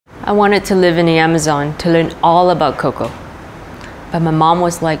I wanted to live in the Amazon to learn all about cocoa. But my mom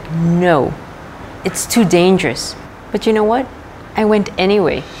was like, no, it's too dangerous. But you know what? I went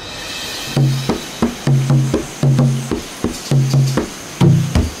anyway.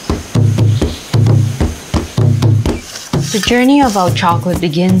 The journey of our chocolate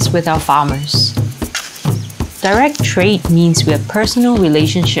begins with our farmers. Direct trade means we have personal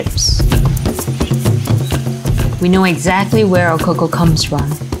relationships. We know exactly where our cocoa comes from.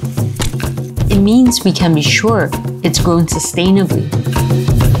 It means we can be sure it's grown sustainably.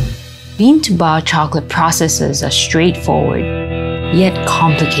 Bean-to-bar chocolate processes are straightforward, yet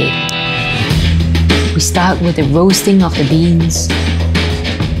complicated. We start with the roasting of the beans,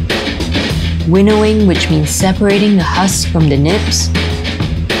 winnowing, which means separating the husk from the nibs,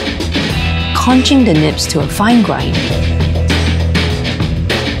 conching the nibs to a fine grind,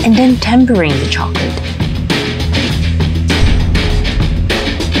 and then tempering the chocolate.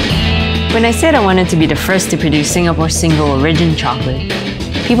 When I said I wanted to be the first to produce Singapore's single origin chocolate,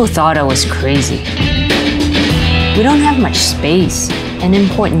 people thought I was crazy. We don't have much space and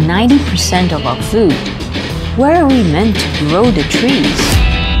import 90% of our food. Where are we meant to grow the trees?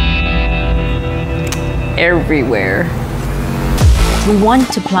 Everywhere. We want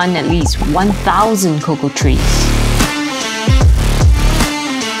to plant at least 1,000 cocoa trees.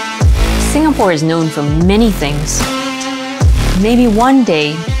 Singapore is known for many things. Maybe one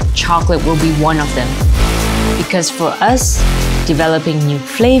day, chocolate will be one of them. Because for us, developing new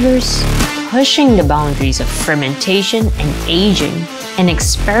flavors, pushing the boundaries of fermentation and aging, and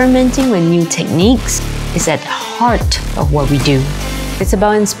experimenting with new techniques is at the heart of what we do. It's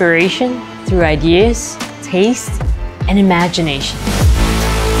about inspiration through ideas, taste, and imagination.